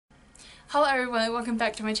Hello everyone, welcome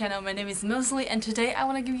back to my channel. My name is Mostly and today I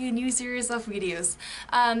want to give you a new series of videos.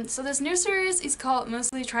 So this new series is called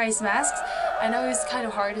Mostly Tries Masks. I know it's kind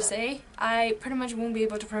of hard to say. I pretty much won't be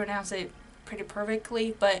able to pronounce it pretty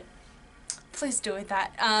perfectly, but please do it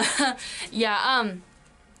that.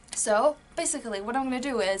 So basically what I'm going to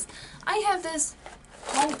do is I have this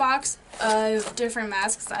whole box of different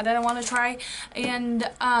masks that I want to try, and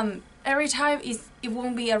every time it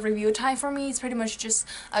won't be a review time for me. It's pretty much just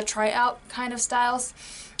a tryout kind of styles.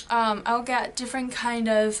 I'll get different kind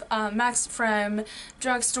of masks from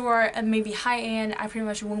drugstore and maybe high-end. I pretty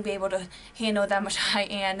much won't be able to handle that much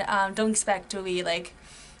high-end. Don't expect to be like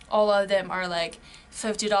all of them are like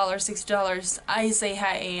 $50, $60. I say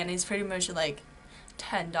high-end is pretty much like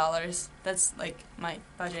 $10. That's like my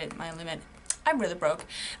budget, my limit. I'm really broke.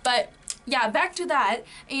 But yeah, back to that,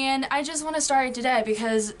 and I just want to start it today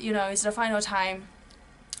because, you know, it's the final time.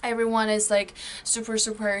 Everyone is like super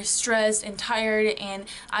stressed and tired, and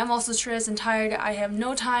I'm also stressed and tired. I have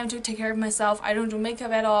no time to take care of myself. I don't do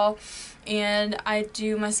makeup at all, and I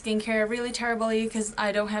do my skincare really terribly because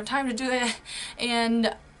I don't have time to do it,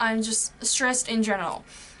 and I'm just stressed in general.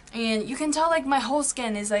 And you can tell like my whole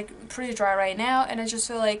skin is like pretty dry right now, and I just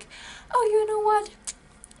feel like, oh, you know what?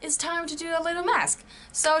 It's time to do a little mask.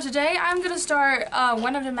 So today I'm gonna start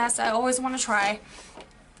one of the masks I always want to try.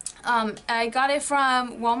 I got it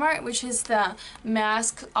from Walmart, which is the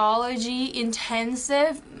Masqueology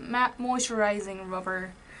Intensive Moisturizing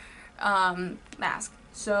Rubber mask.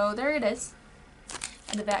 So there it is.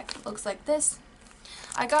 And the back looks like this.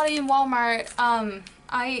 I got it in Walmart.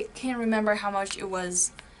 I can't remember how much it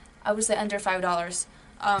was. I would say under $5.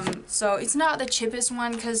 So it's not the cheapest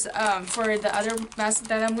one because for the other masks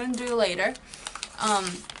that I'm going to do later,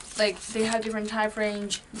 like they have different type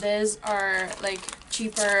range. These are like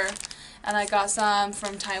cheaper, and I got some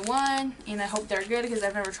from Taiwan, and I hope they're good because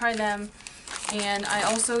I've never tried them. And I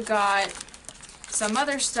also got some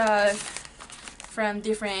other stuff from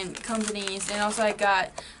different companies, and also I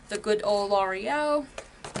got the good old L'Oreal.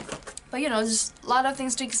 But you know, just a lot of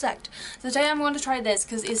things to expect. So today I'm going to try this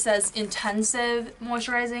because it says intensive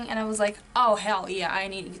moisturizing, and I was like, oh hell yeah, I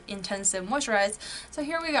need intensive moisturize. So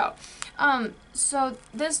here we go. So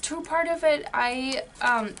this two part of it,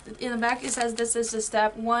 in the back it says this is the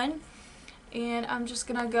step 1, and I'm just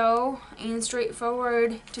gonna go and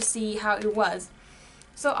straightforward to see how it was.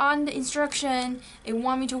 So on the instruction, it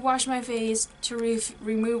want me to wash my face to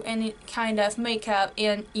remove any kind of makeup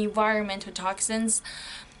and environmental toxins.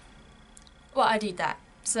 Well, I did that.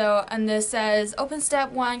 So, and this says, open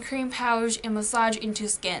step 1, cream pouch and massage into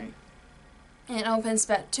skin. And open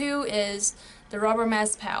step 2 is the rubber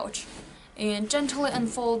mask pouch. And gently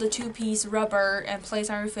unfold the 2-piece rubber and place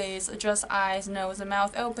on your face. Adjust eyes, nose, and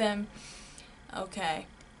mouth open. Okay.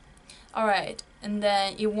 Alright. And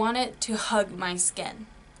then you want it to hug my skin.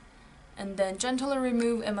 And then gently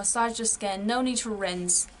remove and massage the skin. No need to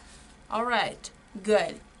rinse. Alright.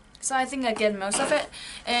 Good. So I think I get most of it.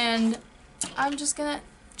 And I'm just gonna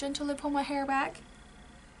gently pull my hair back.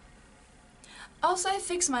 Also, I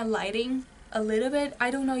fixed my lighting a little bit. I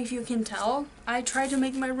don't know if you can tell. I tried to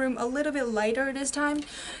make my room a little bit lighter this time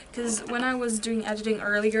because when I was doing editing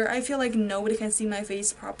earlier, I feel like nobody can see my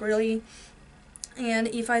face properly. And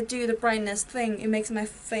if I do the brightness thing, it makes my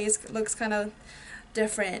face looks kind of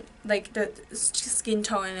different. Like the skin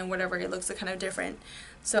tone and whatever, it looks kind of different.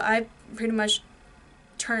 So I pretty much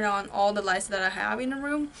turn on all the lights that I have in the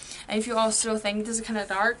room. And if you all still think this is kind of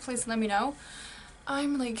dark, please let me know.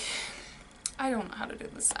 I'm like, I don't know how to do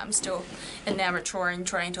this. I'm still an amateur and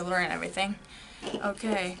trying to learn everything.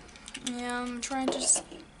 Okay, yeah, I'm trying to just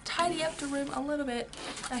tidy up the room a little bit.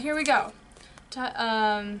 Now here we go.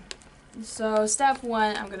 So step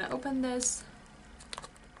 1, I'm gonna open this.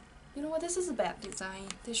 You know what, this is a bad design.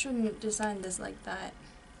 They shouldn't design this like that.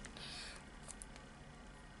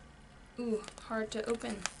 Ooh, hard to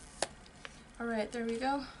open. Alright, there we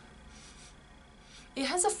go. It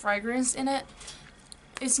has a fragrance in it.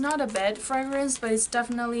 It's not a bad fragrance, but it's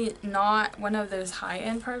definitely not one of those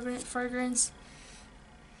high-end fragrance.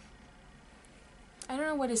 I don't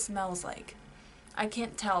know what it smells like. I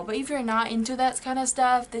can't tell, but if you're not into that kind of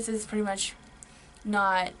stuff, this is pretty much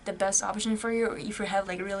not the best option for you. Or if you have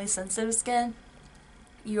like really sensitive skin,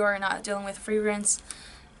 you are not dealing with fragrance,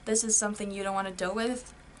 this is something you don't want to deal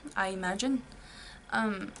with, I imagine.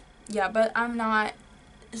 Yeah, but I'm not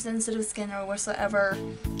sensitive skin or whatsoever.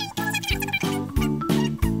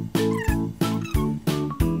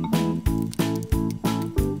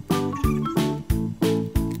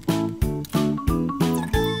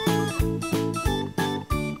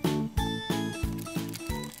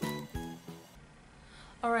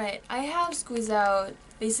 Alright, I have squeezed out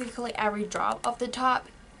basically every drop of the top,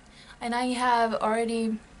 and I have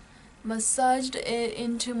already massaged it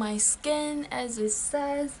into my skin as it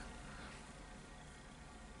says.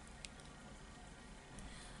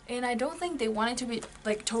 And I don't think they want it to be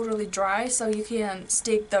like totally dry, so you can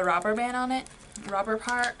stick the rubber band on it, rubber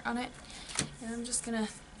part on it. And I'm just gonna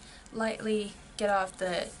lightly get off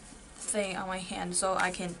the thing on my hand so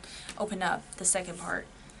I can open up the second part.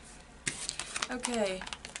 Okay.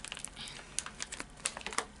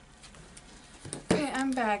 Okay,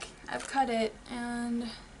 I'm back. I've cut it and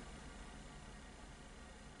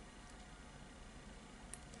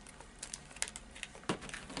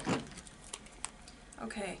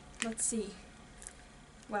okay, let's see.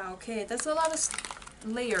 Wow, okay, that's a lot of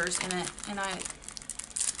layers in it, and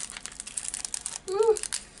ooh,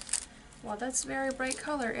 well, that's very bright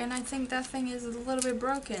color, and I think that thing is a little bit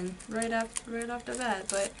broken right off the bat,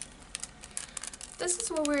 but this is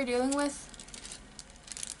what we're dealing with,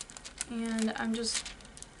 and I'm just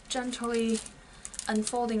gently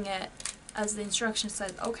unfolding it as the instruction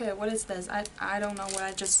says. Okay, what is this? I don't know what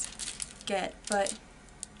I just get, but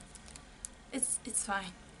it's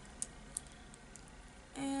fine.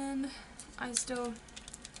 And I still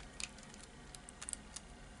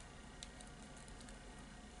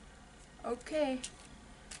okay,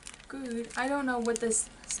 good. I don't know what this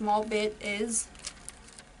small bit is,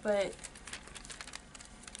 but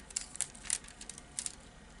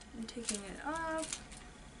I'm taking it off.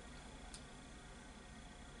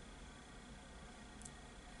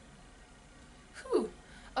 Whew.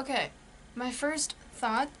 Okay, my first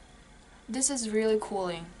thought, this is really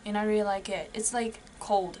cooling and I really like it. It's like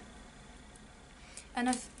cold. And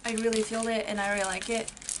I really feel it and I really like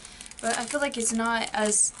it. But I feel like it's not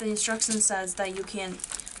as the instruction says that you can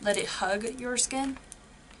let it hug your skin.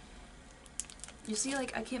 You see,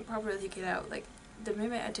 like, I can't properly take it out. Like, the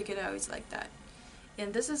minute I take it out, it's like that.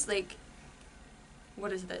 And this is like,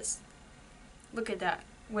 what is this? Look at that.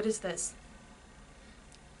 What is this?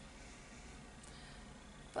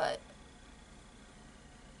 But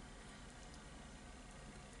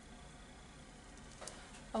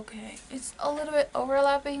okay, it's a little bit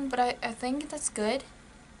overlapping, but I think that's good.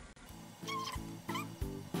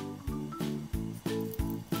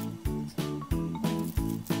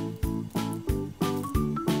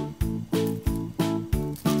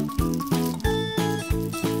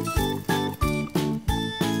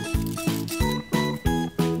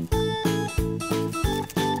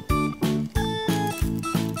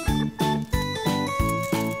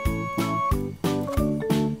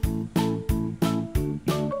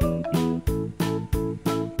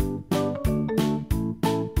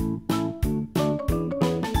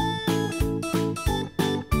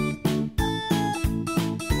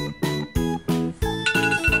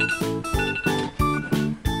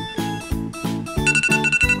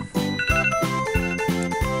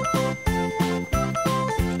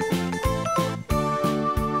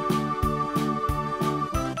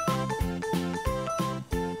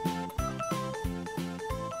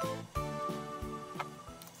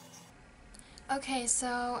 Okay,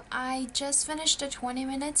 so I just finished the 20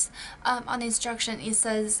 minutes. On the instruction it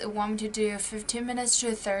says it want me to do 15 minutes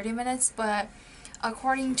to 30 minutes, but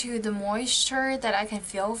according to the moisture that I can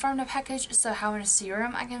feel from the package, so how much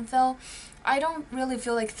serum I can feel, I don't really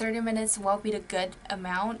feel like 30 minutes will be the good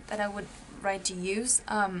amount that I would like to use.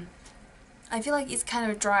 I feel like it's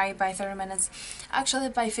kind of dry by 30 minutes. Actually,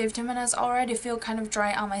 by 15 minutes, I already feel kind of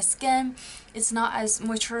dry on my skin. It's not as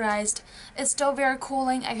moisturized. It's still very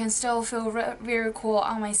cooling. I can still feel very cool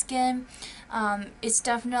on my skin. It's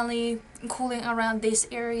definitely cooling around this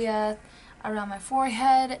area, around my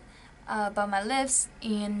forehead, by my lips,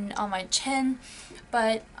 and on my chin.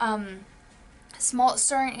 But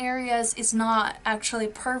certain areas is not actually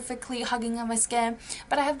perfectly hugging on my skin,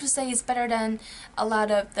 but I have to say it's better than a lot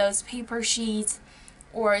of those paper sheets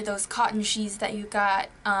or those cotton sheets that you got,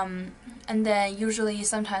 and then usually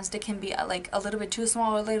sometimes they can be like a little bit too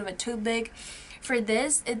small or a little bit too big. For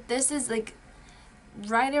this, this is like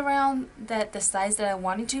right around the size that I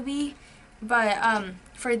want it to be, but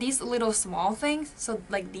for these little small things, so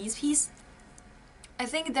like these pieces, I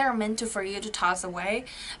think they're meant for you to toss away,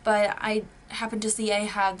 but I happen to see I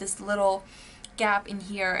have this little gap in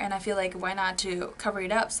here, and I feel like why not to cover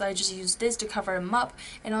it up, so I just use this to cover them up,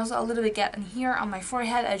 and also a little bit gap in here on my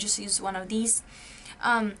forehead. I just use one of these.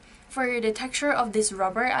 For the texture of this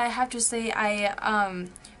rubber, I have to say I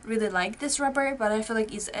really like this rubber, but I feel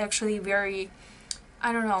like it's actually very,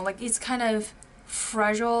 I don't know, like it's kind of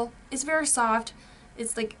fragile. It's very soft.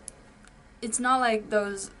 It's like, it's not like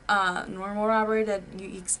those normal rubber that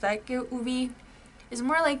you expect it would be. It's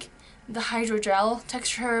more like the hydrogel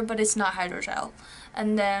texture, but it's not hydrogel.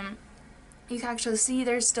 and then you can actually see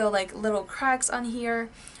there's still like little cracks on here,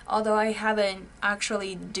 although I haven't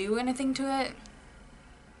actually do anything to it.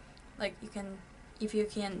 Like you can, if you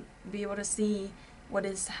can be able to see what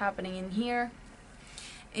is happening in here.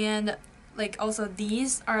 And like also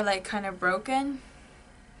these are like kind of broken.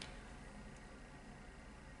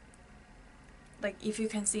 Like if you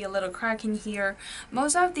can see a little crack in here.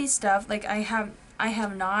 Most of these stuff, like I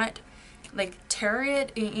have not like tear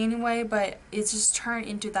it in any way, but it's just turned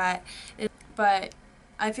into that. But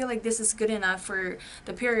I feel like this is good enough for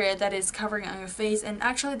the period that is covering on your face, and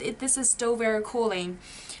actually this is still very cooling.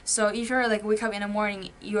 So if you're like wake up in the morning,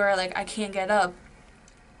 you're like I can't get up,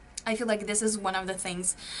 I feel like this is one of the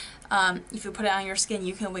things, if you put it on your skin,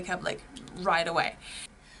 you can wake up like right away.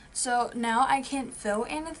 So now I can't feel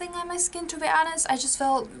anything on my skin, to be honest. I just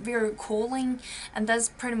felt very cooling, and that's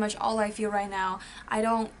pretty much all I feel right now. I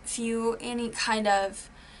don't feel any kind of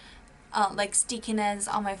like stickiness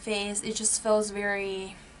on my face. It just feels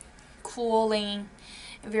very cooling,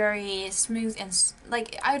 very smooth, and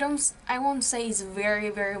like I won't say it's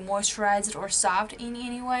very moisturized or soft in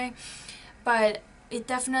any way, but it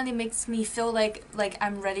definitely makes me feel like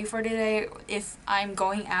I'm ready for the day if I'm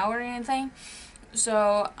going out or anything.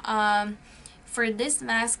 So for this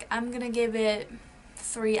mask, I'm gonna give it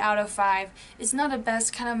 3 out of 5. It's not the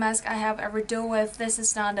best kind of mask I have ever dealt with. This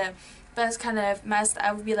is not the best kind of mask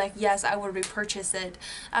I would be like, yes, I would repurchase it.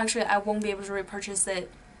 Actually, I won't be able to repurchase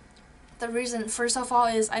it. The reason, first of all,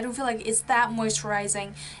 is I don't feel like it's that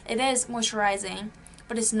moisturizing. It is moisturizing,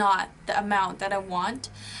 but it's not the amount that I want.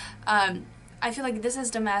 I feel like this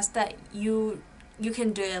is the mask that you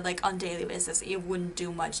can do it like on daily basis. It wouldn't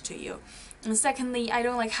do much to you. And secondly, I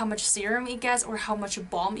don't like how much serum it gets or how much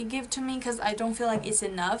balm it gives to me, because I don't feel like it's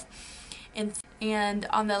enough. And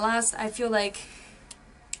on the last, I feel like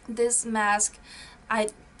this mask, I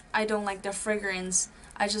don't like the fragrance.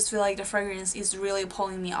 I just feel like the fragrance is really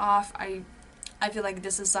pulling me off. I feel like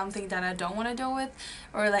this is something that I don't want to deal with,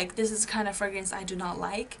 or like this is kind of fragrance I do not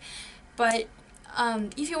like. But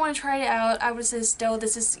if you want to try it out, I would say still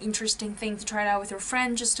this is an interesting thing to try it out with your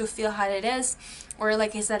friend just to feel how it is. Or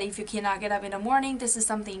like I said, if you cannot get up in the morning, this is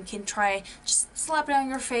something you can try. Just slap it on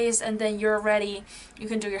your face and then you're ready. You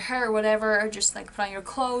can do your hair or whatever, or just like put on your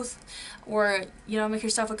clothes, or you know, make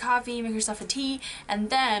yourself a coffee, make yourself a tea,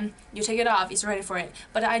 and then you take it off. It's ready for it.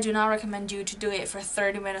 But I do not recommend you to do it for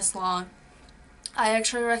 30 minutes long. I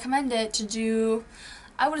actually recommend it to do,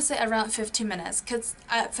 I would say around 15 minutes, because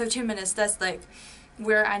at 15 minutes that's like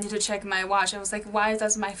where I need to check my watch. I was like, why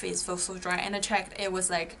does my face feel so dry? And I checked, it was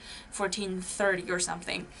like 14:30 or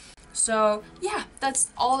something. So yeah, that's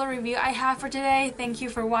all the review I have for today. Thank you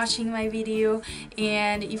for watching my video,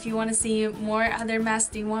 and if you want to see more other masks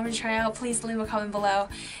that you want me to try out, please leave a comment below,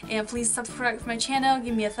 and please subscribe to my channel,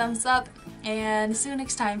 give me a thumbs up, and see you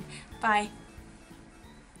next time. Bye.